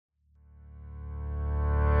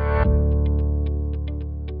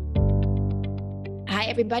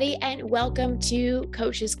everybody, and welcome to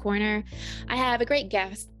Coach's Corner. I have a great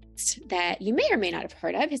guest that you may or may not have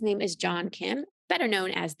heard of. His name is John Kim, better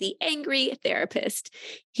known as the Angry Therapist.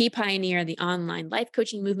 He pioneered the online life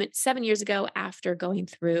coaching movement 7 years ago after going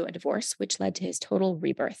through a divorce, which led to his total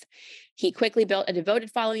rebirth. He quickly built a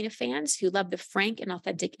devoted following of fans who loved the frank and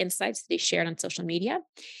authentic insights that he shared on social media.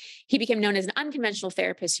 He became known as an unconventional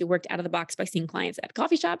therapist who worked out of the box by seeing clients at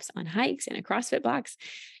coffee shops, on hikes, and a CrossFit box.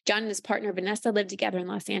 John and his partner, Vanessa, lived together in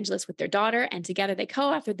Los Angeles with their daughter, and together they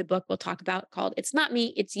co-authored the book we'll talk about called It's Not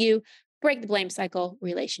Me, It's You, Break the Blame Cycle,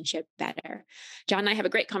 Relationship Better. John and I have a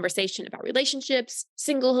great conversation about relationships,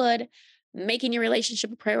 singlehood, making your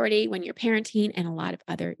relationship a priority when you're parenting, and a lot of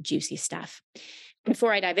other juicy stuff.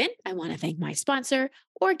 Before I dive in, I want to thank my sponsor,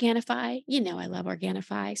 Organifi. You know I love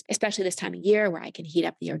Organifi, especially this time of year where I can heat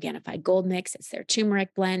up the Organifi Gold Mix. It's their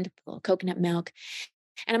turmeric blend, a little coconut milk.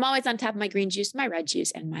 And I'm always on top of my green juice, my red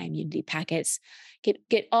juice, and my immunity packets.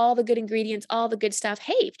 Get all the good ingredients, all the good stuff.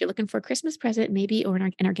 Hey, if you're looking for a Christmas present, maybe, or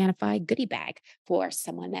an Organifi goodie bag for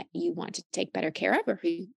someone that you want to take better care of or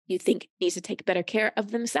who you think needs to take better care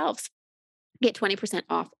of themselves. Get 20%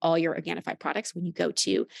 off all your Organifi products when you go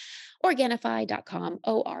to Organifi.com,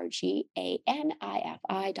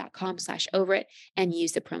 Organifi.com/overit, and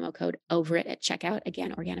use the promo code overit at checkout.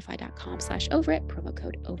 Again, Organifi.com/overit, promo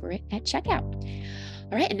code overit at checkout.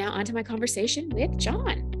 All right, and now on to my conversation with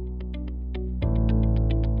John.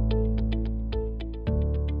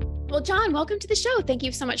 Well, John, welcome to the show. Thank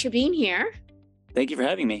you so much for being here. Thank you for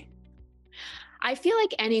having me. I feel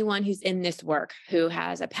like anyone who's in this work, who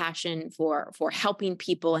has a passion for helping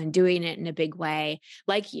people and doing it in a big way,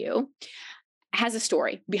 like you, has a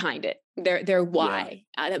story behind it. Their why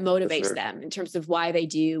that motivates them in terms of why they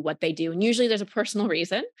do what they do. And usually there's a personal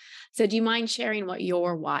reason. So do you mind sharing what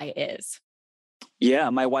your why is? Yeah,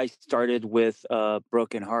 my why started with a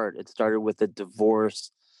broken heart. It started with a divorce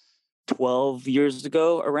 12 years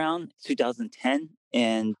ago, around 2010.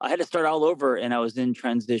 And I had to start all over, and I was in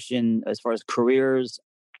transition as far as careers,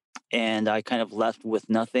 and I kind of left with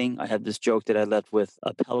nothing. I had this joke that I left with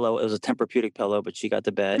a pillow. It was a Tempur-Pedic pillow, but she got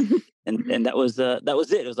to bed, and that was it.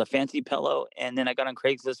 It was a fancy pillow, and then I got on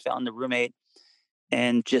Craigslist, found a roommate,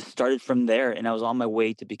 and just started from there. And I was on my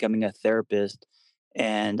way to becoming a therapist,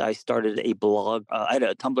 and I started a blog. I had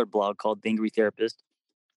a Tumblr blog called The Angry Therapist.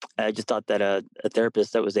 I just thought that a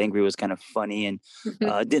therapist that was angry was kind of funny, and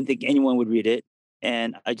didn't think anyone would read it.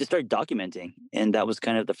 And I just started documenting, and that was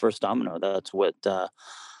kind of the first domino. That's what I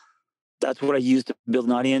used to build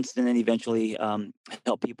an audience, and then eventually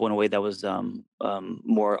help people in a way that was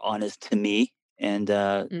more honest to me and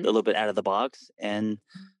a little bit out of the box. And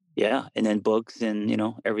and then books and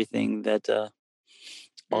everything that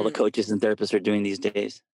all the coaches and therapists are doing these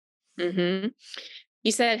days. Mm-hmm.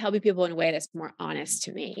 You said helping people in a way that's more honest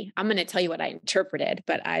to me. I'm going to tell you what I interpreted,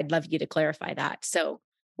 but I'd love you to clarify that. So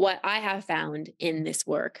what I have found in this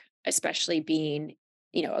work, especially being,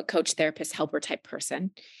 a coach, therapist, helper type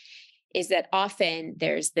person, is that often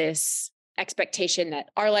there's this expectation that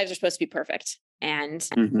our lives are supposed to be perfect and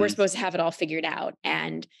we're supposed to have it all figured out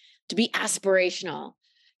and to be aspirational.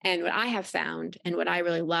 And what I have found and what I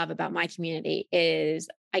really love about my community is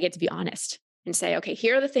I get to be honest and say, okay,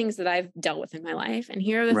 here are the things that I've dealt with in my life. And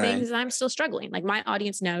here are the things that I'm still struggling. Like my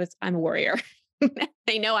audience knows I'm a warrior.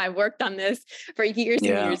 They know I've worked on this for years and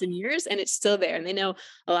years and years, and it's still there. And they know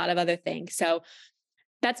a lot of other things. So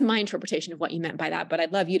that's my interpretation of what you meant by that. But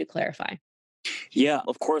I'd love you to clarify. Yeah,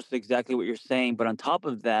 of course, exactly what you're saying. But on top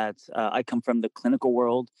of that, I come from the clinical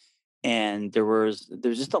world, and there's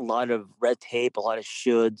just a lot of red tape, a lot of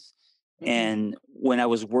shoulds. And when I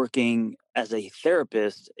was working as a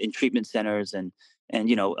therapist in treatment centers and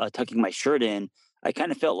tucking my shirt in, I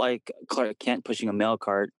kind of felt like Clark Kent pushing a mail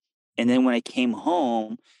cart. And then when I came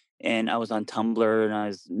home and I was on Tumblr and I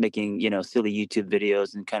was making, silly YouTube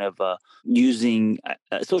videos and kind of using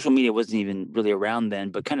social media wasn't even really around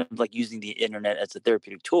then, but kind of like using the internet as a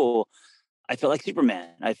therapeutic tool, I felt like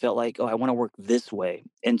Superman. I felt like, I want to work this way.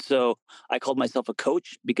 And so I called myself a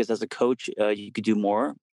coach because as a coach, you could do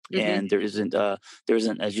more. And there isn't,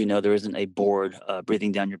 as you know, there isn't a board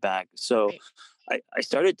breathing down your back. So I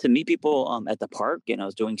started to meet people at the park, and I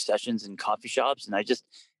was doing sessions in coffee shops, and I just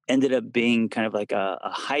ended up being kind of like a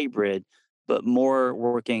hybrid, but more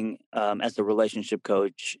working as a relationship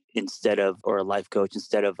coach or a life coach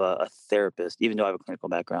instead of a therapist, even though I have a clinical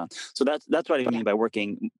background. So that's what I mean by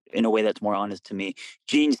working in a way that's more honest to me.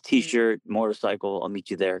 Jeans, t-shirt, motorcycle, I'll meet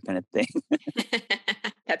you there kind of thing.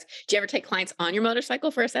 Do you ever take clients on your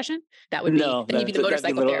motorcycle for a session? That would be, No, then you'd be the that'd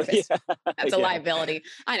be a motorcycle little, therapist. yeah, That's a yeah. liability.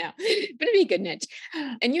 I know, but it'd be a good niche.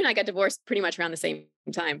 And you and I got divorced pretty much around the same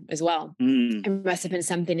time as well. Mm, It must have been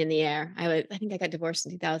something in the air. I think I got divorced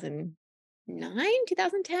in 2009,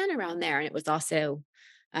 2010, around there. And it was also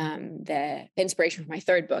the inspiration for my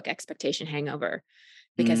third book, Expectation Hangover,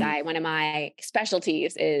 because mm, one of my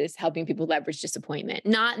specialties is helping people leverage disappointment,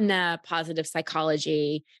 not in the positive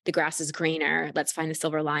psychology, the grass is greener, let's find the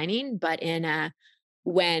silver lining, but in a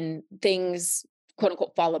when things quote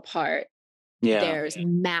unquote fall apart, yeah, there's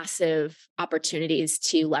massive opportunities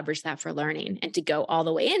to leverage that for learning and to go all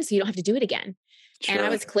the way in so you don't have to do it again. And I sure.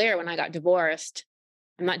 was clear when I got divorced,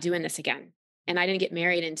 I'm not doing this again. And I didn't get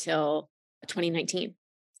married until 2019.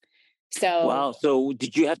 So Wow. So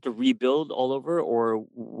did you have to rebuild all over, or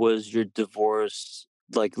was your divorce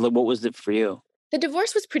what was it for you? the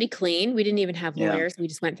divorce was pretty clean. We didn't even have Yeah. lawyers. We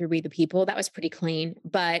just went through We the People. That was pretty clean.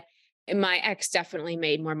 But my ex definitely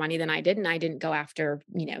made more money than I did. And I didn't go after,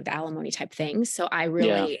 the alimony type things. So I Yeah.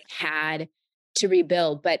 really had to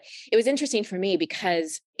rebuild. But it was interesting for me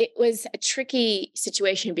because it was a tricky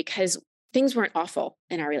situation because things weren't awful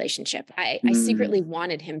in our relationship. I Mm. secretly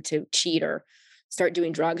wanted him to cheat or start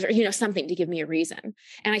doing drugs or, something to give me a reason.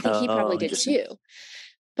 And I think he Oh, probably did interesting. too.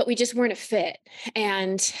 But we just weren't a fit.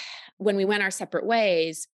 And when we went our separate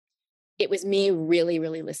ways, it was me really,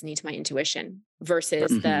 really listening to my intuition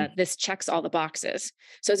versus Hmm. this checks all the boxes.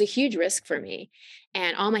 So it was a huge risk for me.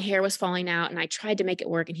 And all my hair was falling out and I tried to make it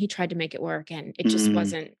work and he tried to make it work and Mm.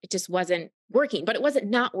 it just wasn't working, but it wasn't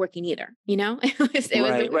not working either, it was a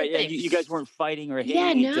Right, weird right. Yeah, thing. you guys weren't fighting or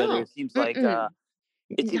Yeah, hating each other. no. Mm-mm, It seems not like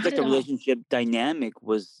at the all. relationship dynamic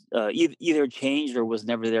was either changed or was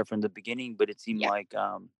never there from the beginning. But it seemed Yeah. like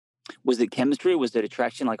was it chemistry? Was it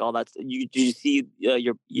attraction? Like all that. Did you see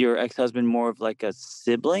your ex husband more of like a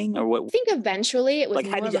sibling or what? I think eventually it was Like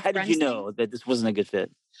more of a how did you friends thing. know that this wasn't a good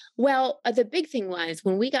fit? Well, the big thing was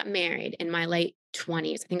when we got married in my late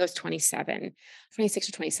 20s, I think I was 27, 26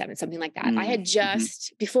 or 27, something like that. I Mm, had hmm.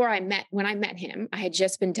 just, when I met him, I had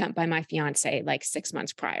just been dumped by my fiance like 6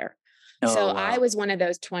 months prior. So Oh I wow, was one of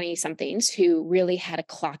those 20 somethings who really had a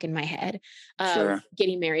clock in my head of sure.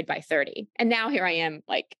 getting married by 30. And now here I am,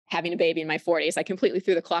 like having a baby in my 40s. I completely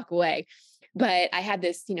threw the clock away. But I had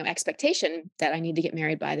this, expectation that I need to get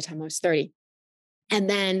married by the time I was 30. And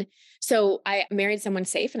then, so I married someone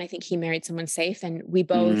safe, and I think he married someone safe, and we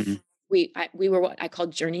both Mm, we were what I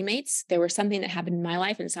called journey mates. There was something that happened in my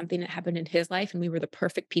life and something that happened in his life, and we were the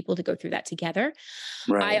perfect people to go through that together.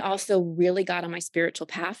 I right. also really got on my spiritual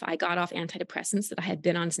path. I got off antidepressants that I had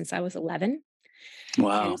been on since I was 11. And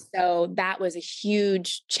Wow. so that was a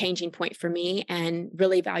huge changing point for me and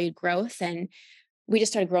really valued growth. And we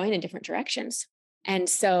just started growing in different directions. And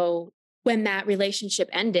so when that relationship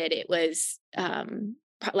ended, it was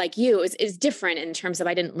like you, is different in terms of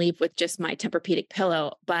I didn't leave with just my Tempur-Pedic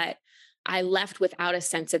pillow, but I left without a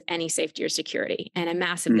sense of any safety or security and a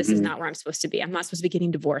massive, this is Hmm. not where I'm supposed to be. I'm not supposed to be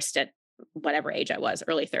getting divorced at whatever age I was,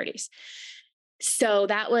 early 30s. So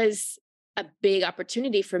that was a big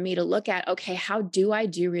opportunity for me to look at, okay, how do I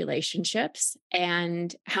do relationships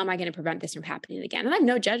and how am I going to prevent this from happening again? And I have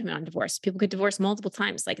no judgment on divorce. People get divorced multiple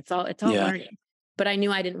times. Like it's all Yeah. learning. But I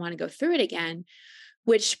knew I didn't want to go through it again,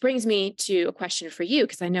 which brings me to a question for you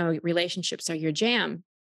because I know relationships are your jam.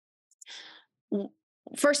 W-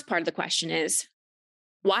 First part of the question is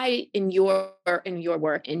why in your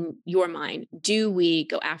work in your mind do we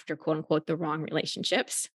go after quote unquote the wrong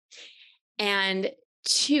relationships? And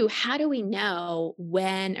two, how do we know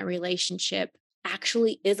when a relationship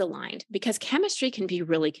actually is aligned? Because chemistry can be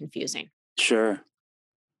really confusing. Sure.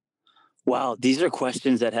 Wow, these are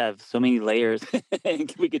questions that have so many layers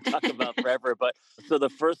and we could talk about The forever. But so the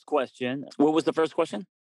first question, what was the first question?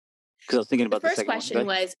 Because I was thinking about the first second one. Go question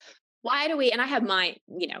ahead. was, why do we, and I have my,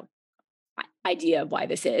 idea of why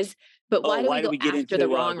this is, but Oh, why do we why do go we get after the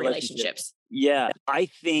into wrong relationships? relationships? Yeah, I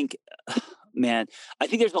think, man, I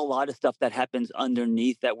think there's a lot of stuff that happens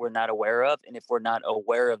underneath that we're not aware of. And if we're not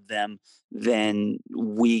aware of them, then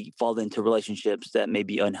we fall into relationships that may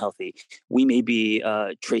be unhealthy. We may be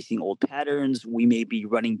tracing old patterns. We may be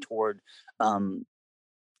running toward um,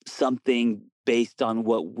 something based on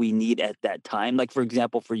what we need at that time. Like, for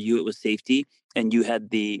example, for you, it was safety and you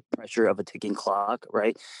had the pressure of a ticking clock,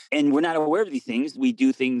 right? And we're not aware of these things. We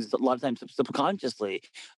do things a lot of times subconsciously,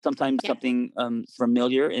 sometimes Yeah. something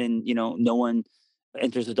familiar, and, no one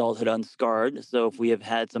enters adulthood unscarred. So if we have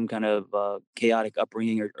had some kind of chaotic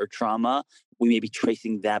upbringing or trauma, we may be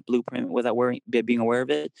tracing that blueprint without being aware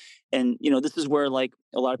of it. And, this is where like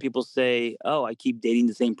a lot of people say, oh, I keep dating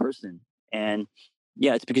the same person. And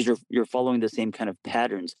Yeah, it's because you're following the same kind of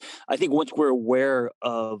patterns. I think once we're aware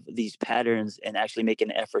of these patterns and actually make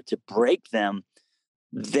an effort to break them,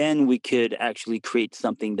 then we could actually create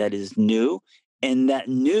something that is new. And that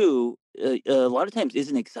new, a lot of times,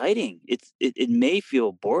 isn't exciting. It may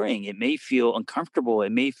feel boring. It may feel uncomfortable.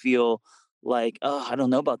 It may feel like, oh, I don't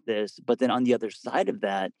know about this. But then on the other side of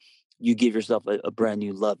that, you give yourself a brand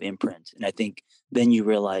new love imprint. And I think then you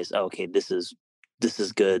realize, oh, okay, this is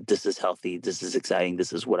good. This is healthy. This is exciting.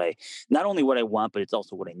 This is what I not only what I want, but it's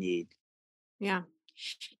also what I need. Yeah.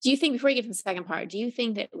 Do you think, before you get to the second part, do you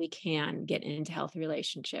think that we can get into healthy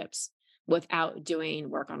relationships without doing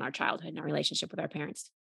work on our childhood and our relationship with our parents?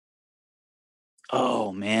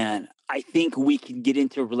 Oh man, I think we can get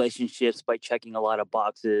into relationships by checking a lot of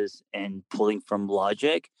boxes and pulling from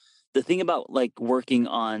logic. The thing about like working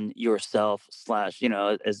on yourself slash,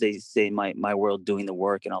 as they say, my world, doing the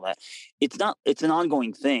work and all that, it's an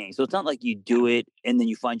ongoing thing. So it's not like you Yeah. do it and then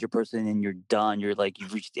you find your person and you're done. You're like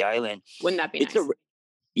you've reached the island. Wouldn't that be It's a nice?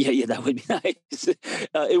 Yeah, yeah, that would be nice.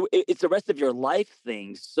 It's the rest of your life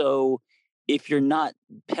thing. So if you're not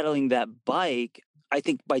pedaling that bike, I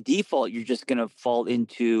think by default you're just gonna fall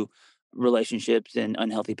into relationships and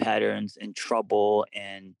unhealthy patterns and trouble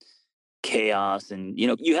and chaos. And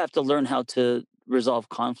you have to learn how to resolve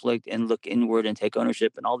conflict and look inward and take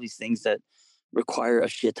ownership and all these things that require a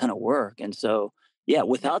shit ton of work. And so, yeah,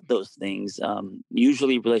 without Mhm. those things,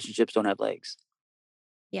 usually relationships don't have legs.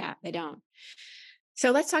 Yeah, they don't.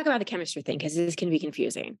 So let's talk about the chemistry thing, because this can be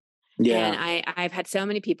confusing. And Yeah. I've had so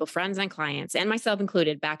many people, friends and clients, and myself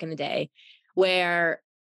included, back in the day, where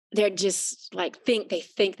they're just like they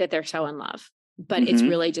think that they're so in love, but it's Hmm.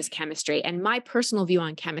 really just chemistry. And my personal view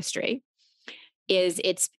on chemistry is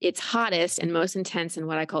it's hottest and most intense in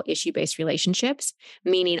what I call issue-based relationships,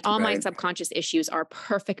 meaning all my Right. subconscious issues are a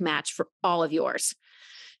perfect match for all of yours.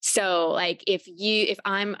 So like if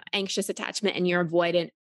I'm anxious attachment and you're avoidant,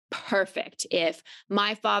 perfect. If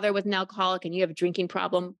my father was an alcoholic and you have a drinking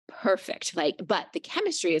problem, perfect. Like, but the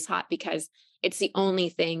chemistry is hot because it's the only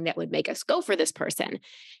thing that would make us go for this person,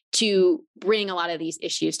 to bring a lot of these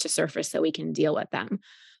issues to surface so we can deal with them.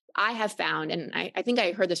 I have found, and I think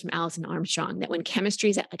I heard this from Alison Armstrong, that when chemistry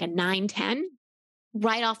is at like a 9, 10,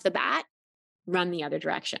 right off the bat, run the other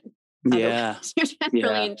direction. Otherwise, Yeah. you're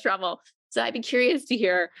generally Yeah. in trouble. So I'd be curious to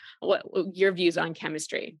hear what your views on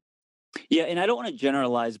chemistry. Yeah, and I don't want to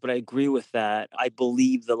generalize, but I agree with that. I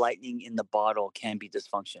believe the lightning in the bottle can be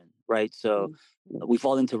dysfunction, right? So Mhm. we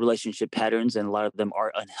fall into relationship patterns, and a lot of them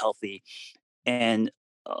are unhealthy. And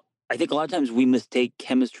uh, I think a lot of times we mistake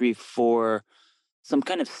chemistry for some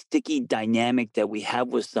kind of sticky dynamic that we have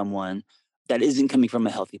with someone that isn't coming from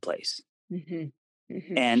a healthy place. Mhm.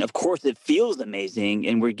 Mhm. And of course, it feels amazing,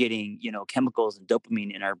 and we're getting chemicals and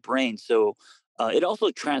dopamine in our brain. So it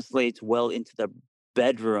also translates well into the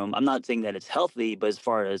bedroom. I'm not saying that it's healthy, but as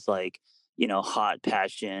far as like hot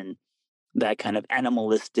passion, that kind of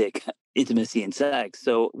animalistic intimacy and sex.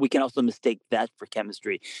 So we can also mistake that for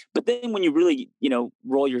chemistry. But then when you really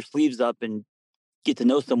roll your sleeves up and get to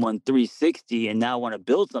know someone 360 and now want to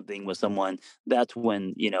build something with someone, that's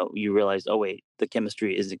when you realize, oh wait, the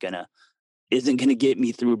chemistry isn't gonna get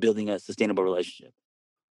me through building a sustainable relationship.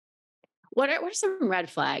 What are some red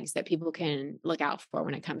flags that people can look out for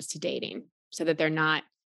when it comes to dating, so that they're not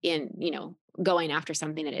going after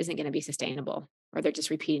something that isn't going to be sustainable, or they're just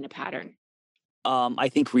repeating a pattern? I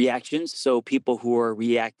think reactions, so people who are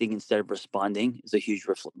reacting instead of responding is a huge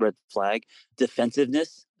red flag.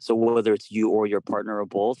 Defensiveness, so whether it's you or your partner or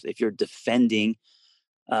both, if you're defending,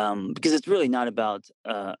 because it's really not about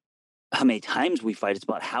how many times we fight, it's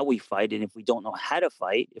about how we fight. And if we don't know how to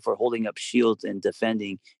fight, if we're holding up shields and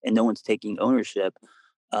defending and no one's taking ownership,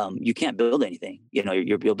 you can't build anything.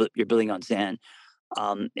 You're building on sand.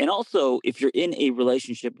 And also, if you're in a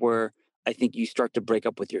relationship where I think you start to break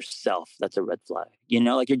up with yourself, that's a red flag.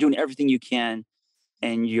 Like you're doing everything you can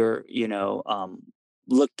and you're,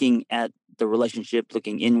 looking at the relationship,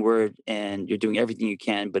 looking inward, and you're doing everything you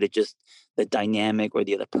can, but it just, the dynamic or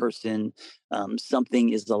the other person, something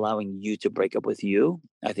is allowing you to break up with you.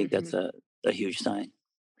 I think that's Mhm. a huge sign.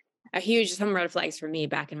 Some red flags for me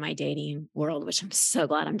back in my dating world, which I'm so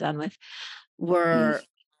glad I'm done with, Mm. were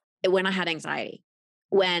when I had anxiety.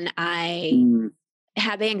 When I Mm.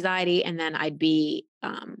 had the anxiety, and then I'd be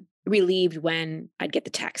relieved when I'd get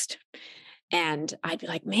the text. And I'd be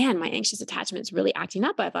like, man, my anxious attachment is really acting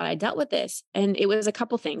up. I thought I dealt with this. And it was a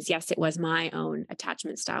couple things. Yes, it was my own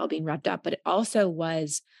attachment style being revved up, but it also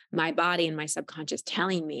was my body and my subconscious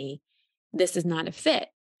telling me this is not a fit.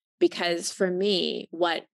 Because for me,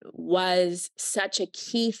 what was such a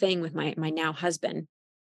key thing with my now husband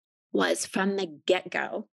was, from the get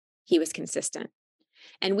go, he was consistent.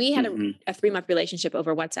 And we had Hmm. a 3-month relationship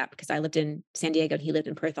over WhatsApp because I lived in San Diego and he lived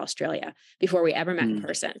in Perth, Australia before we ever met in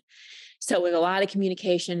person. So it was a lot of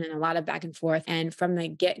communication and a lot of back and forth. And from the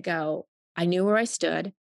get go, I knew where I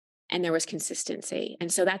stood and there was consistency.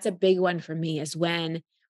 And so that's a big one for me is when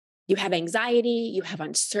you have anxiety, you have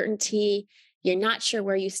uncertainty, you're not sure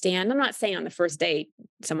where you stand. I'm not saying on the first date,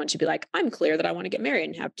 someone should be like, I'm clear that I want to get married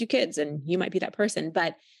and have 2 kids, and you might be that person,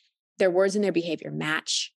 but their words and their behavior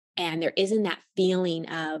match. And there isn't that feeling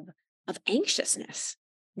of anxiousness,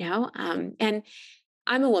 and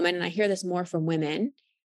I'm a woman and I hear this more from women,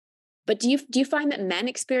 but do you find that men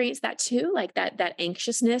experience that too? Like that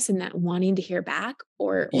anxiousness and that wanting to hear back?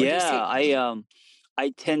 Or do you Yeah, see I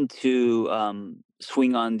tend to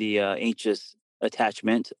swing on the anxious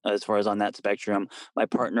attachment as far as on that spectrum. My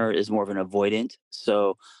partner is more of an avoidant,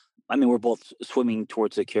 so I mean we're both swimming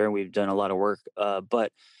towards the cure. We've done a lot of work,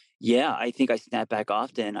 but yeah, I think I snap back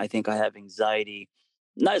often. I think I have anxiety,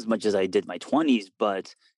 not as much as I did my 20s,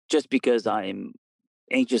 but just because I'm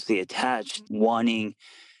anxiously attached, wanting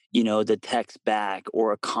the text back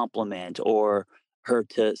or a compliment or her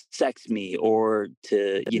to sex me or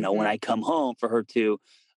to, when Mhm. I come home for her to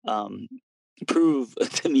um, prove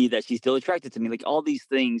to me that she's still attracted to me, like all these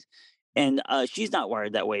things. And she's not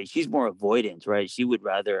wired that way. She's more avoidant, right? She would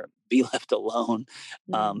rather be left alone.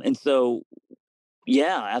 Mm. And so,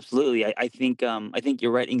 yeah, absolutely. I think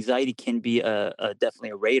you're right. Anxiety can be a definitely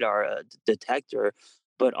a radar detector,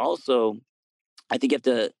 but also I think you have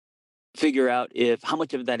to figure out if how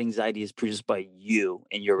much of that anxiety is produced by you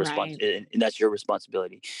and your response Right. and that's your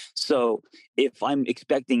responsibility. So if I'm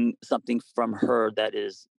expecting something from her that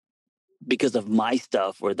is because of my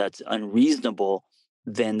stuff or that's unreasonable,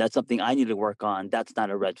 then that's something I need to work on. That's not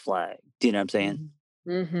a red flag. Do you know what I'm saying?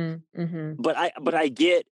 Mhm. Mhm. Mhm. But I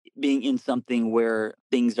get being in something where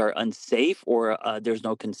things are unsafe or there's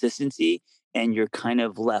no consistency and you're kind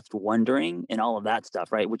of left wondering and all of that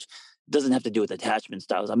stuff, right? Which doesn't have to do with attachment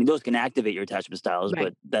styles. I mean, those can activate your attachment styles,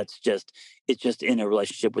 Right. but it's just in a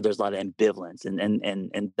relationship where there's a lot of ambivalence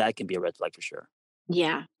and that can be a red flag for sure.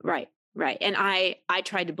 Yeah, right. Right. And I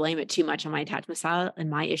tried to blame it too much on my attachment style and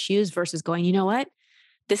my issues versus going, "You know what?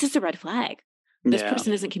 This is a red flag. This Yeah.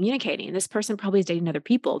 person isn't communicating. This person probably is dating other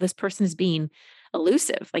people. This person is being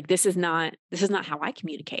elusive. Like this is not how I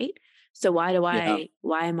communicate. So Yeah.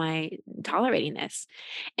 why am I tolerating this?"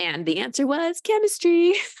 And the answer was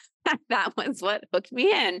chemistry. That was what hooked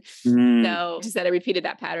me in. Mm. So just that I repeated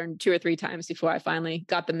that pattern 2 or 3 times before I finally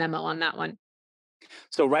got the memo on that one.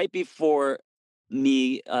 So right before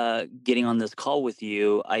me getting on this call with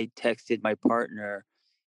you, I texted my partner,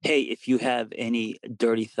 hey, if you have any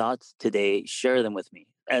dirty thoughts today, share them with me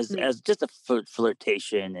Mm, as just a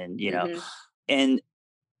flirtation and mhm. and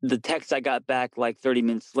the text I got back like 30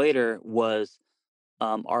 minutes later was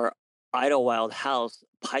our Idlewild house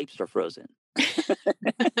pipes are frozen. And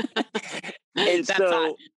That's hot.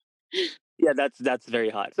 so yeah, that's very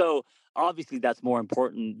hot. So obviously that's more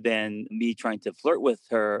important than me trying to flirt with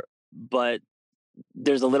her, but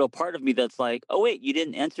there's a little part of me that's like, oh wait, you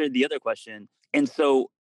didn't answer the other question. And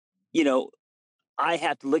so, you know, I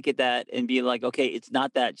have to look at that and be like, okay, it's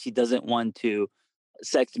not that she doesn't want to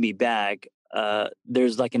sex me back.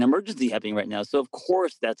 There's like an emergency happening right now. So of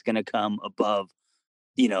course that's gonna come above,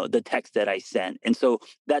 the text that I sent. And so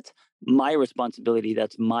that's my responsibility.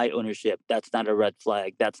 That's my ownership. That's not a red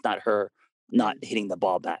flag. That's not her not Mm, hitting the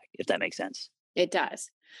ball back, if that makes sense. it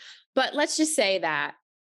does. But let's just say that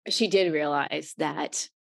she did realize that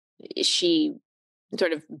she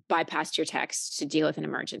sort of bypassed your text to deal with an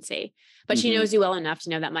emergency, but she Hmm. knows you well enough to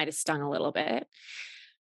know that might have stung a little bit.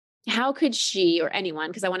 How could she or anyone,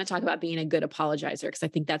 because I want to talk about being a good apologizer, because I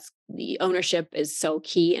think that's the ownership is so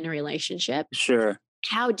key in a relationship. Sure.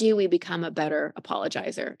 How do we become a better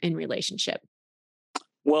apologizer in relationship?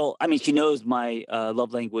 Well, I mean, she knows my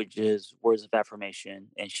love language is words of affirmation,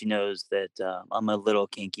 and she knows that I'm a little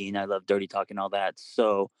kinky and I love dirty talk and all that.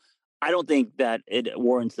 So I don't think that it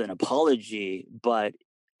warrants an apology, but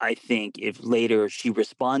I think if later she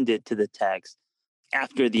responded to the text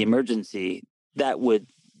after the emergency, that would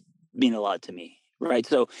mean a lot to me, right?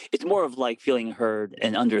 So it's more of like feeling heard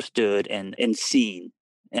and understood and seen.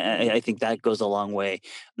 I Mhm. think that goes a long way.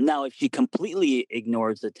 Now, if she completely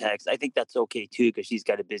ignores the text, I think that's okay too because she's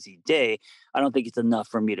got a busy day. I don't think it's enough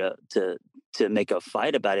for me to make a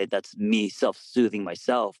fight about it. That's me self-soothing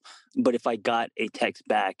myself. But if I got a text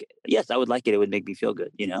back, yes, I would like it. It would make me feel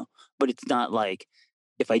good. But it's not like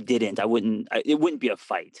if I didn't, I wouldn't. It wouldn't be a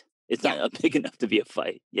fight. It's Yeah. not big enough to be a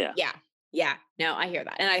fight. Yeah. Yeah. Yeah. No, I hear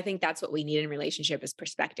that. And I think that's what we need in relationship is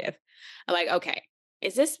perspective. I'm like, okay.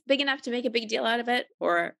 is this big enough to make a big deal out of it?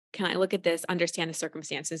 Or can I look at this, understand the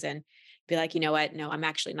circumstances, and be like, you know what? No, I'm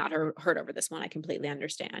actually not hurt over this one. I completely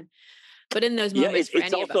understand. But in those Yeah, moments for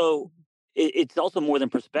any of us. it's also more than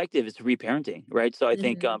perspective. It's reparenting, right? So I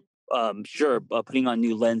think, Mhm. sure, putting on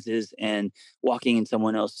new lenses and walking in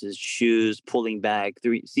someone else's shoes, pulling back,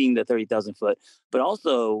 seeing the 30,000 foot, but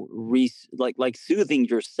also like soothing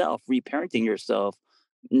yourself, reparenting yourself,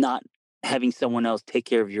 not having someone else take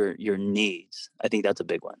care of your needs. I think that's a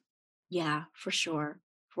big one. Yeah, for sure.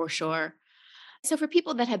 For sure. So for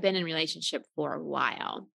people that have been in relationship for a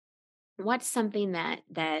while, what's something that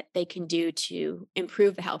they can do to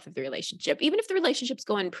improve the health of the relationship? Even if the relationship's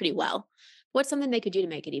going pretty well, what's something they could do to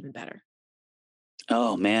make it even better?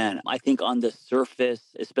 Oh man, I think on the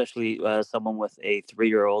surface, especially someone with a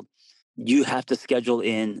 3-year-old, you have to schedule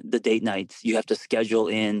in the date nights. You have to schedule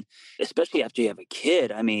in, especially after you have a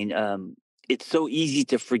kid. I mean, it's so easy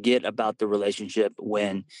to forget about the relationship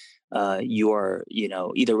when you are,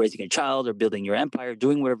 either raising a child or building your empire,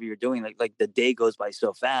 doing whatever you're doing. Like the day goes by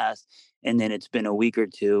so fast, and then it's been a week or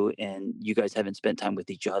two, and you guys haven't spent time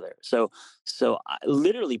with each other. So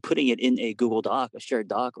literally putting it in a Google Doc, a shared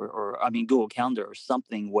doc, or I mean Google Calendar or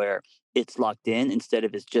something where it's locked in instead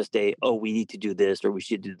of it's just oh, we need to do this or we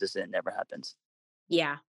should do this and it never happens.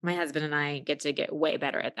 Yeah, my husband and I get to get way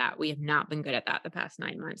better at that. We have not been good at that the past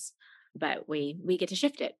 9 months, but we get to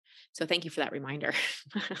shift it. So thank you for that reminder.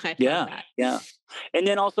 I love Yeah, that. yeah. And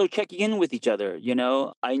then also checking in with each other.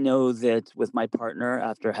 I know that with my partner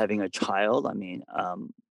after having a child, I mean,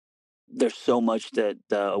 there's so much that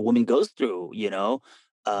a woman goes through,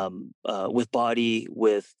 with body,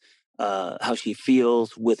 with how she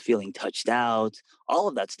feels, with feeling touched out, all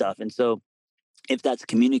of that stuff. And so if that's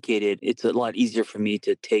communicated, it's a lot easier for me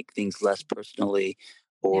to take things less personally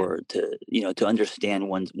Yeah. or to understand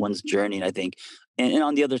one's journey. And I think, and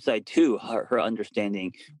on the other side too, her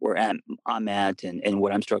understanding where I'm at and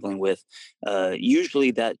what I'm struggling with,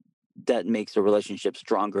 usually that makes a relationship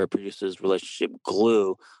stronger. It produces relationship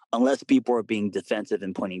glue. Unless people are being defensive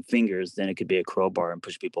and pointing fingers, then it could be a crowbar and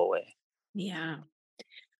push people away. Yeah.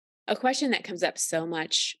 A question that comes up so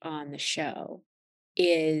much on the show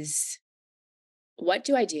is, what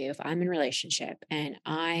do I do if I'm in a relationship and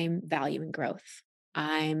I'm valuing growth?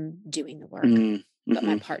 I'm doing the work, but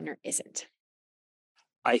my Mm-hmm. partner isn't.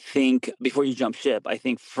 I think before you jump ship, I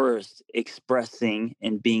think first expressing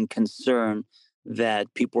and being concerned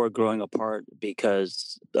that people are growing apart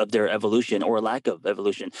because of their evolution or lack of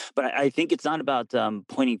evolution. But I think it's not about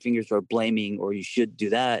pointing fingers or blaming or you should do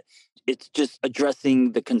that. It's just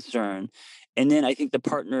addressing the concern. And then I think the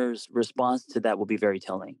partner's response to that will be very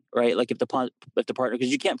telling, right? Like if the partner,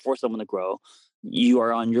 because you can't force someone to grow, you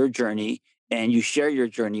are on your journey and you share your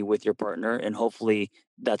journey with your partner, and hopefully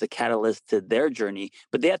that's a catalyst to their journey,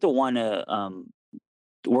 but they have to want to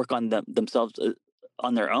work on themselves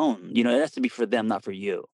on their own. It has to be for them, not for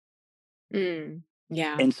you. Mm,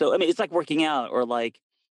 yeah. And so, I mean, it's like working out, or like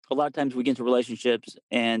a lot of times we get into relationships,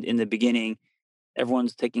 and in the beginning,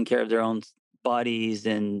 everyone's taking care of their own bodies,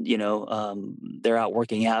 and they're out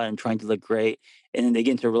working out and trying to look great, and then they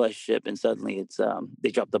get into a relationship, and suddenly it's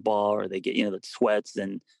they drop the ball, or they get the sweats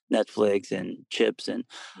and Netflix and chips, and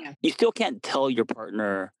Yeah. you still can't tell your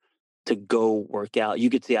partner to go work out. You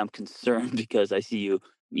could say, "I'm concerned because I see you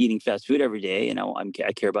eating fast food every day, and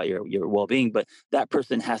I care about your well being." But that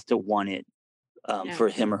person has to want it Yeah. for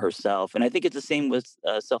him or herself, and I think it's the same with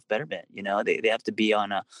self betterment. They have to be they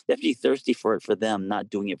have to be thirsty for it for them, not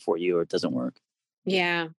doing it for you, or it doesn't work.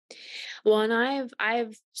 Yeah. Well, and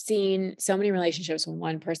I've seen so many relationships when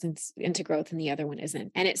one person's into growth and the other one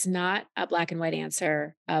isn't. And it's not a black and white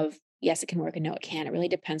answer of yes, it can work and no, it can't. It really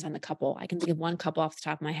depends on the couple. I can think of one couple off the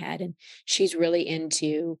top of my head, and she's really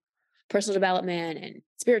into personal development and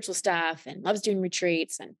spiritual stuff and loves doing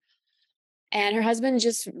retreats, and her husband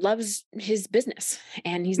just loves his business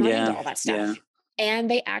and he's not into Yeah, all that yeah. stuff.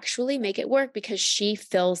 And they actually make it work because she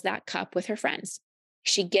fills that cup with her friends.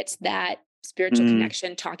 She gets that spiritual Mm,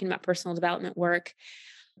 connection talking about personal development work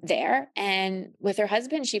there. And with her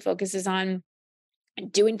husband, she focuses on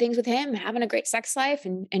doing things with him, having a great sex life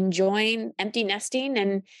and enjoying empty nesting,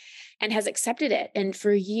 and has accepted it. And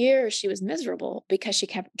for years she was miserable because she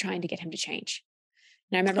kept trying to get him to change.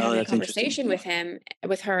 And I remember oh, having a that's interesting. conversation Yeah,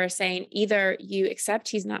 with her saying, either you accept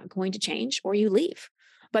he's not going to change or you leave.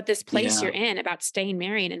 But this place yeah. you're in about staying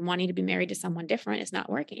married and wanting to be married to someone different is not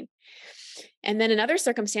working. And then in other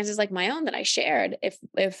circumstances like my own that I shared,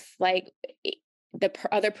 if like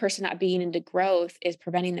other person not being into growth is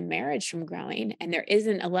preventing the marriage from growing and there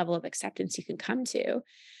isn't a level of acceptance you can come to,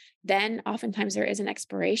 then oftentimes there is an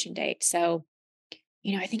expiration date. So,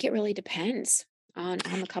 I think it really depends on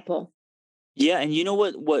the couple. Yeah, and you know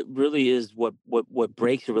what really is what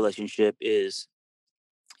breaks a relationship is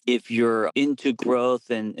if you're into growth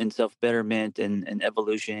and self betterment and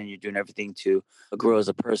evolution, and you're doing everything to grow as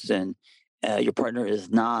a person, your partner is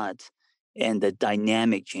not, and the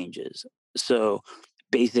dynamic changes. So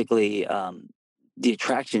basically, the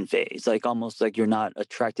attraction phase, like almost like you're not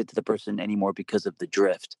attracted to the person anymore because of the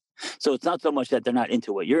drift. So it's not so much that they're not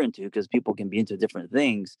into what you're into, because people can be into different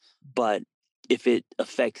things, but if it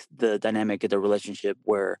affects the dynamic of the relationship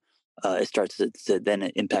where it starts to then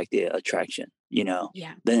impact the attraction,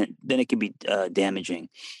 Yeah. then it can be damaging.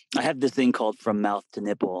 I have this thing called from mouth to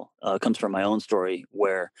nipple. Comes from my own story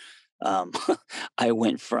where um, I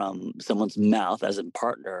went from someone's mouth as a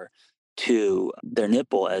partner to their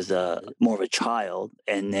nipple as a more of a child,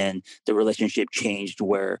 and then the relationship changed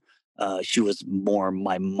where she was more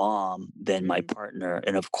my mom than my Mm. partner,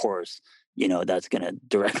 and of course, that's going to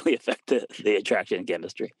directly affect the attraction and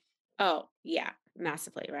chemistry. Oh, yeah,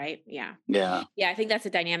 massively, right? Yeah. Yeah, Yeah, I think that's a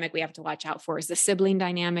dynamic we have to watch out for is the sibling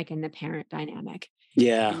dynamic and the parent dynamic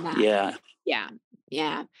yeah, in that. yeah, Yeah.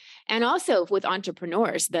 Yeah. And also with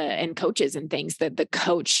entrepreneurs, and coaches and things, the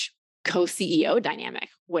coach co-CEO dynamic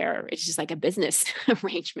where it's just like a business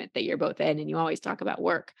arrangement that you're both in and you always talk about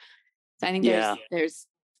work. So I think yeah, there's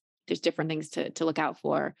different things to look out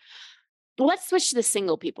for. Well, let's switch to the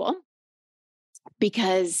single people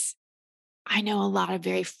because I know a lot of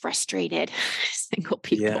very frustrated single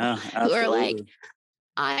people yeah, who are like, absolutely.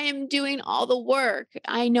 I am doing all the work.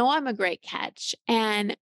 I know I'm a great catch.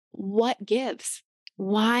 And what gives?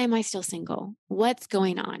 Why am I still single? What's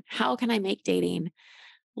going on? How can I make dating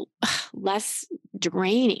less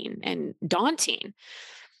draining and daunting?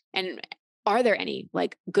 And are there any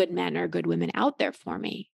like good men or good women out there for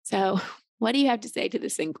me? So, what do you have to say to the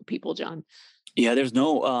single people, John? Yeah, there's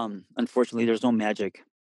no unfortunately there's no magic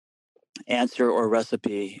answer or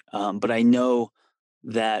recipe. But I know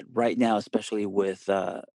that right now, especially with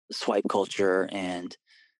swipe culture, and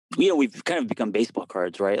we've kind of become baseball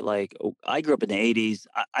cards, right? Like, I grew up in the '80s.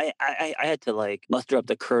 I had to like muster up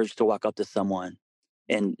the courage to walk up to someone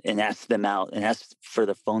and ask them out and ask for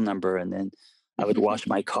the phone number, and then I would wash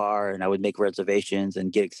my car and I would make reservations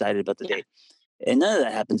and get excited about the Yeah. date. And none of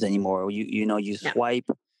that happens anymore. You No, swipe,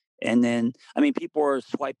 and then I mean, people are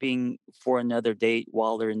swiping for another date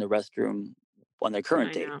while they're in the restroom on their current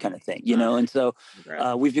I date, know. kind of thing. Ugh, And so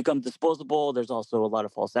gross. we've become disposable. There's also a lot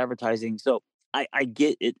of false advertising. So I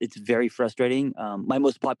get it. It's very frustrating. My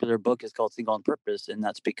most popular book is called Single on Purpose, and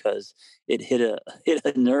that's because it hit a hit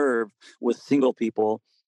a nerve with single people,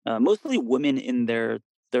 mostly women in their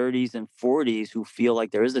 30s and 40s, who feel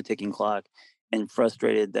like there is a ticking clock and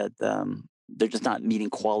frustrated that they're just not meeting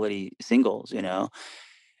quality singles,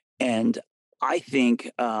 And I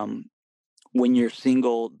think when you're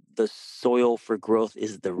single, the soil for growth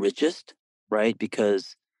is the richest, right?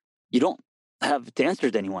 Because you don't have to answer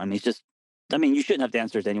to anyone. I mean, you shouldn't have to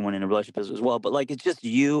answer to anyone in a relationship as well, but like, it's just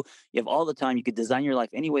you. You have all the time. You could design your life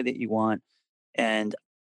any way that you want. And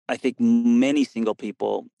I think many single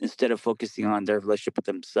people, instead of focusing on their relationship with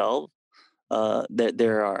themselves, that they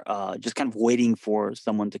are just kind of waiting for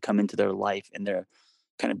someone to come into their life, and they're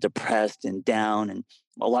kind of depressed and down, and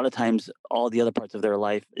a lot of times all the other parts of their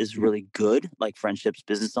life is really good, like friendships,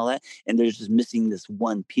 business, and all that, and they're just missing this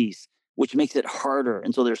one piece, which makes it harder,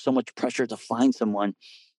 and so there's so much pressure to find someone.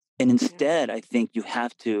 And Yeah. instead, I think you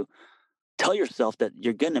have to tell yourself that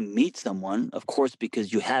you're going to meet someone, of course,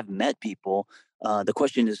 because you have met people. The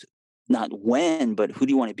question is not when, but who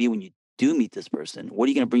do you want to be when you do meet this person? What are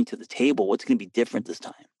you going to bring to the table? What's going to be different this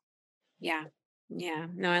time? Yeah. Yeah.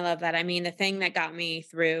 No, I love that. I mean, the thing that got me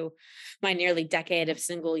through my nearly decade of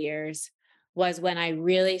single years was when I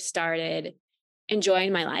really started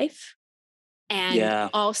enjoying my life and Yeah.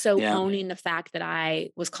 also Yeah. owning the fact that I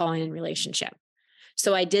was calling in relationship.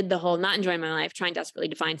 So I did the whole not enjoying my life, trying desperately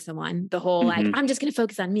to find someone, the whole like, Hmm. I'm just going to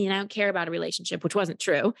focus on me and I don't care about a relationship, which wasn't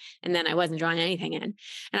true. And then I wasn't drawing anything in.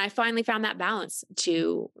 And I finally found that balance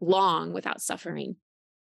to long without suffering.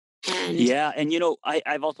 And Yeah. And,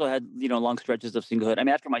 I've also had, long stretches of singlehood. I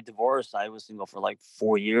mean, after my divorce, I was single for like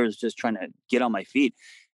 4 years, just trying to get on my feet.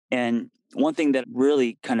 And one thing that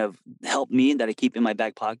really kind of helped me that I keep in my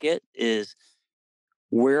back pocket is,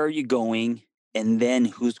 where are you going? And then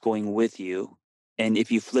who's going with you? And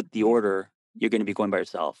if you flip the yeah, order, you're going to be going by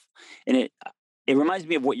yourself. And it reminds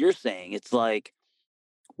me of what you're saying. It's like,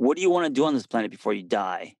 what do you want to do on this planet before you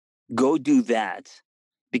die? Go do that,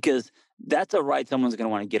 because that's a ride someone's going to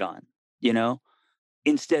want to get on, you know?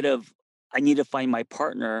 Instead of, I need to find my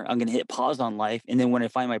partner, I'm going to hit pause on life. And then when I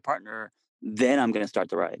find my partner, then I'm going to start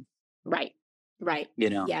the ride, right. Right.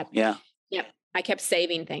 you know? Yep. Yeah. Yep. I kept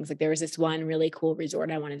saving things. Like there was this one really cool resort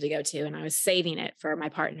I wanted to go to, and I was saving it for my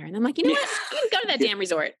partner. And I'm like, you know Yeah. what? I'm going to go to that damn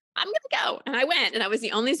resort. I'm going to go. And I went, and I was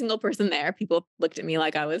the only single person there. People looked at me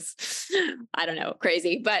like I was, I don't know,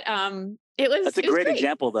 crazy, but That's a it was great great.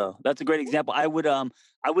 example, though. That's a great example. I would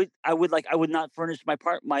not furnish my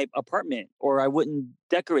apartment, or I wouldn't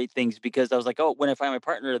decorate things because I was like, oh, when I find my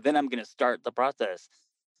partner, then I'm going to start the process.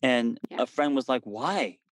 And Yeah. a friend was like,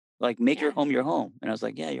 why? Like, make Yeah. your home. And I was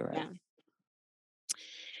like, yeah, you're right. Yeah.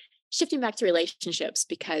 Shifting back to relationships,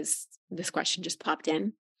 because this question just popped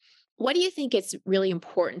in. What do you think is really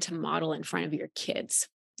important to model in front of your kids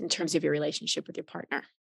in terms of your relationship with your partner?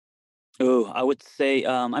 Oh, I would say,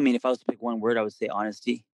 I mean, if I was to pick one word, I would say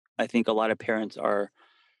honesty. I think a lot of parents are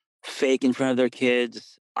fake in front of their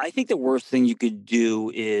kids. I think the worst thing you could do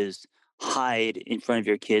is hide in front of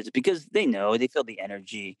your kids because they know, they feel the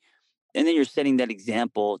energy. And then you're setting that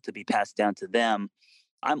example to be passed down to them.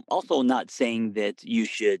 I'm also not saying that you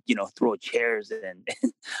should, throw chairs and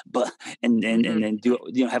but and Mhm. then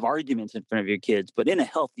do have arguments in front of your kids, but in a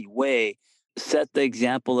healthy way, set the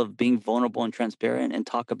example of being vulnerable and transparent and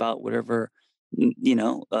talk about whatever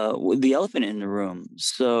the elephant in the room.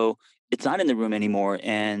 So it's not in the room anymore,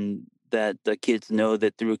 and that the kids know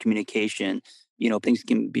that through communication, things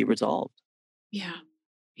can be resolved. Yeah.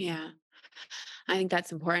 Yeah. I think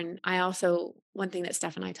that's important. I also, one thing that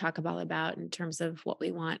Steph and I talk about in terms of what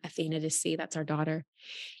we want Athena to see, that's our daughter,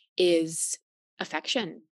 is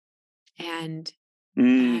affection and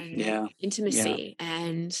Yeah, yeah, intimacy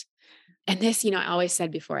and this, I always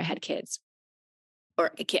said before I had kids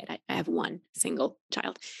or a kid, I have one single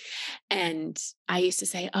child. And I used to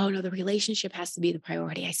say, oh no, the relationship has to be the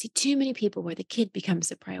priority. I see too many people where the kid becomes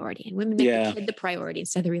the priority and women make the yeah. kid the priority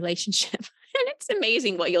instead of the relationship. And it's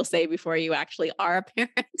amazing what you'll say before you actually are a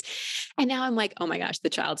parent. And now I'm like, oh my gosh, the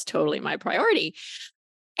child's totally my priority.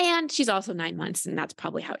 And she's also 9 months, and that's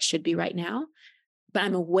probably how it should be right now. But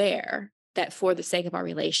I'm aware that for the sake of our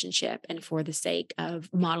relationship and for the sake of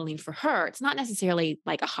modeling for her, it's not necessarily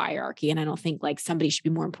like a hierarchy. And I don't think like somebody should be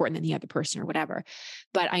more important than the other person or whatever.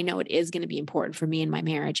 But I know it is going to be important for me in my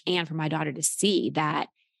marriage and for my daughter to see that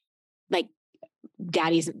like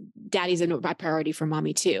daddy's a priority for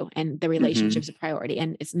mommy too. And the Hmm. relationship's a priority.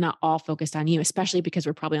 And it's not all focused on you, especially because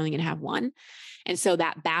we're probably only going to have one. And so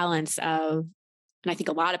that balance of and I think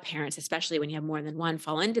a lot of parents, especially when you have more than one,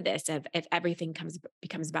 fall into this of if everything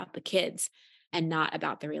becomes about the kids and not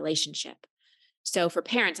about the relationship. So for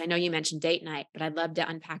parents, I know you mentioned date night, but I'd love to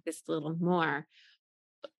unpack this a little more.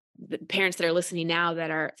 The parents that are listening now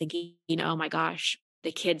that are thinking, oh my gosh,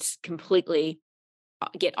 the kids completely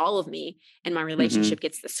get all of me and my Hmm. relationship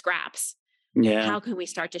gets the scraps. Yeah. How can we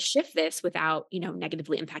start to shift this without,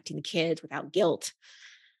 negatively impacting the kids, without guilt?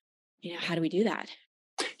 How do we do that?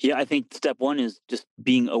 Yeah, I think step one is just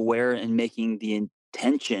being aware and making the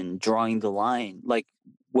intention, drawing the line. Like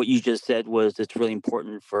what you just said was it's really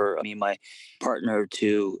important for me and my partner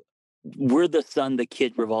to we're the son the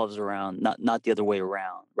kid revolves around, not the other way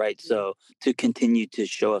around, right? Mm. So to continue to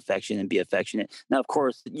show affection and be affectionate. Now, of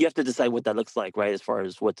course, you have to decide what that looks like, right? As far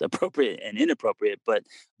as what's appropriate and inappropriate, but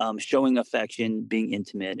showing affection, being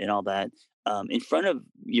intimate, and all that in front of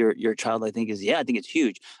your child, I think I think it's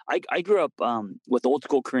huge. I grew up with old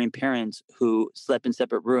school Korean parents who slept in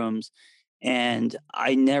separate rooms, and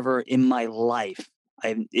I never in my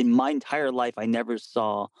entire life, I never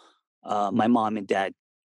saw my mom and dad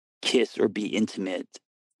kiss or be intimate.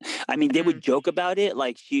 I mean, they would Mm. joke about it,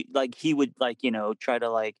 like he would try to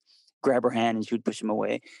like grab her hand and she would push him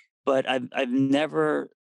away. But I've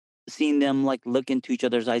never seen them like look into each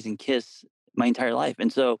other's eyes and kiss my entire life,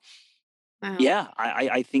 and so Wow. yeah,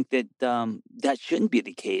 I think that that shouldn't be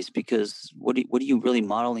the case because what are you really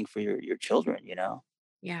modeling for your children, you know?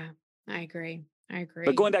 Yeah, I agree. I But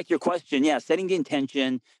agree. going back to your question, yeah, setting the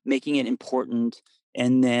intention, making it important,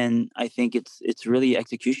 and then I think it's really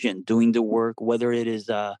execution, doing the work, whether it is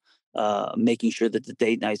making sure that the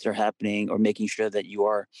date nights are happening or making sure that you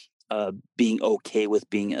are being okay with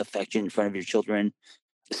being affectionate in front of your children,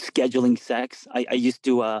 scheduling sex. I used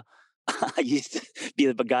to I used to be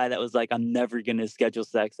the guy that was like, I'm never gonna schedule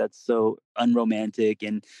sex. That's so unromantic,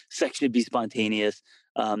 and sex should be spontaneous.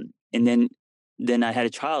 And then I had a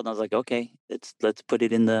child, and I was like, okay, let's put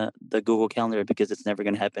it in the Google Calendar because it's never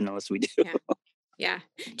gonna happen unless we do. Yeah. Yeah.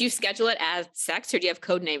 Do you schedule it as sex or do you have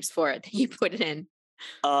code names for it that you put it in?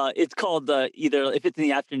 It's called either if it's in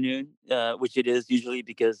the afternoon, which it is usually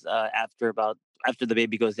because after the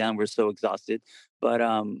baby goes down, we're so exhausted. But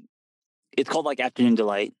it's called like afternoon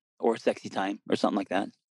delight or sexy time or something like that.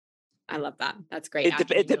 I love that. That's great.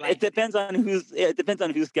 Acting in your It life. depends on who's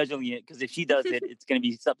scheduling it. Because if she does it, it's going to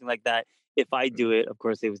be something like that. If I do it, of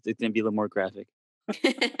course, it's going to be a little more graphic.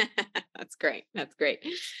 That's great. That's great.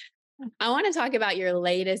 I want to talk about your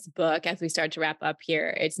latest book as we start to wrap up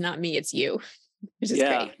here. It's Not Me, It's You, which is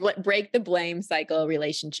Yeah. great. Break the blame cycle,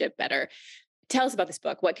 relationship better. Tell us about this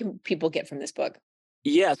book. What can people get from this book?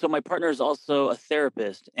 Yeah, so my partner is also a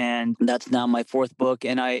therapist, and that's now my fourth book.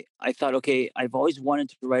 And I thought, okay, I've always wanted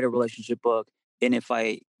to write a relationship book, and if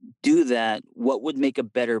I do that, what would make a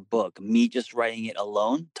better book? Me just writing it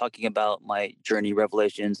alone, talking about my journey,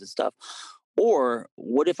 revelations, and stuff, or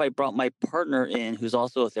what if I brought my partner in, who's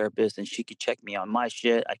also a therapist, and she could check me on my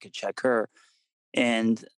shit, I could check her,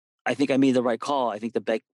 and I think I made the right call. I think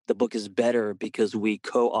the book is better because we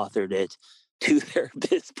co-authored it. Two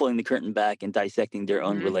therapists pulling the curtain back and dissecting their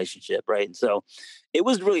own Mhm. relationship, right? And so it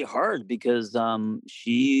was really hard because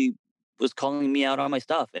she was calling me out on my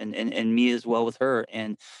stuff, and me as well with her,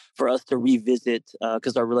 and for us to revisit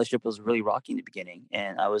because our relationship was really rocky in the beginning,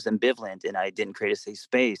 and I was ambivalent, and I didn't create a safe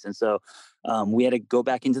space, and so we had to go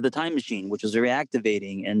back into the time machine, which was very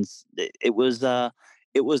activating, and it was a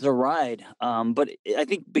ride, but I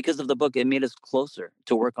think because of the book, it made us closer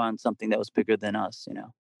to work on something that was bigger than us, you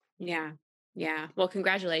know? Yeah. Yeah. Well,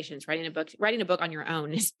 congratulations. Writing a book on your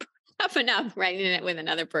own is tough enough. Writing it with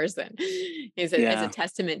another person is a Yeah,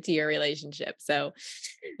 testament to your relationship. So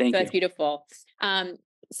thank that's you. beautiful. Um,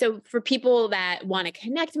 so for people that want to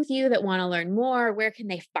connect with you, that want to learn more, where can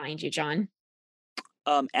they find you, John?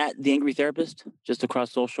 At The Angry Therapist, just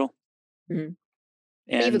across social. Mhm.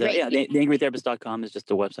 But you have a And great, yeah, theangrytherapist.com is just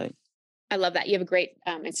the website. I love that. You have a great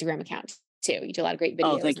Instagram account too. You do a lot of great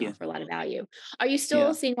Oh, videos thank and you. offer a lot of value. Are you still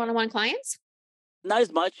Yeah. seeing one-on-one clients? Not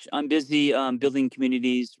as much. I'm busy building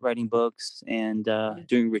communities, writing books, and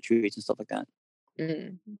doing retreats and stuff like that.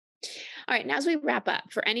 Mhm. All right. Now, as we wrap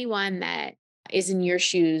up, for anyone that is in your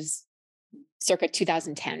shoes circa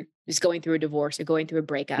 2010, who's going through a divorce or going through a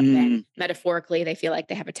breakup, and Mm. metaphorically, they feel like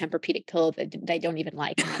they have a Tempur-Pedic pillow that they don't even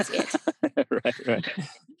like, and that's it. Right, right.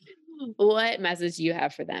 What message do you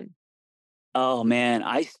have for them? Oh man,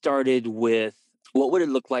 I started with what would it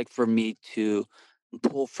look like for me to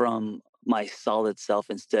pull from my solid self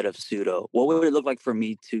instead of pseudo? What would it look like for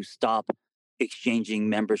me to stop exchanging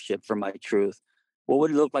membership for my truth? What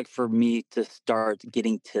would it look like for me to start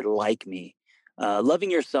getting to like me?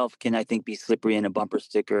 Loving yourself can, I think, be slippery and a bumper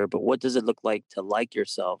sticker, but what does it look like to like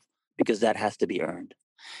yourself? Because that has to be earned.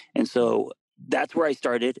 And so that's where I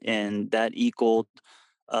started, and that equaled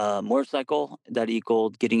motorcycle, that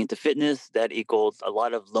equaled getting into fitness, that equaled a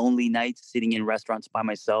lot of lonely nights sitting in restaurants by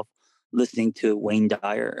myself, listening to Wayne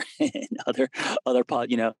Dyer and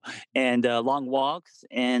and long walks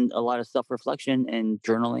and a lot of self reflection and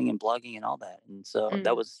journaling and blogging and all that. And so Mm,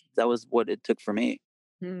 that was what it took for me.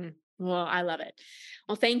 mm. Well, I love it.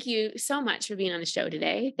 Well, thank you so much for being on the show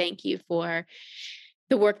today. Thank you for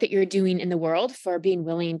the work that you're doing in the world, for being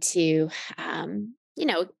willing to,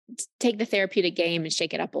 take the therapeutic game and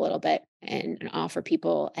shake it up a little bit and offer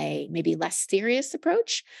people a maybe less serious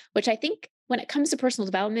approach, which I think when it comes to personal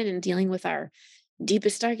development and dealing with our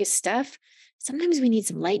deepest, darkest stuff, sometimes we need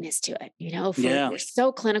some lightness to it. If we're, Yeah. we're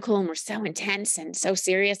so clinical and we're so intense and so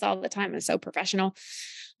serious all the time and so professional,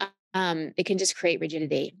 it can just create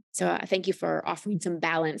rigidity. So thank you for offering some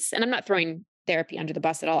balance. And I'm not throwing therapy under the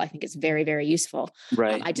bus at all. I think it's very, very useful.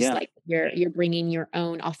 Right. I just Yeah. like you're bringing your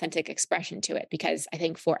own authentic expression to it, because I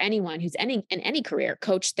think for anyone who's in any career,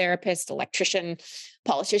 coach, therapist, electrician,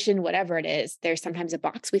 politician, whatever it is, there's sometimes a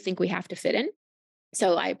box we think we have to fit in.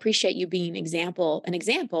 So I appreciate you being an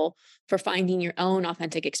example for finding your own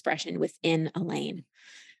authentic expression within a lane.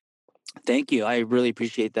 Thank you. I really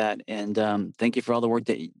appreciate that. And thank you for all the work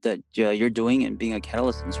that you're doing and being a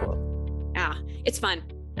catalyst in this world. It's fun.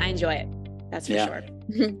 I enjoy it. That's for Yeah.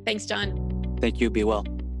 sure. Thanks, John. Thank you. Be well.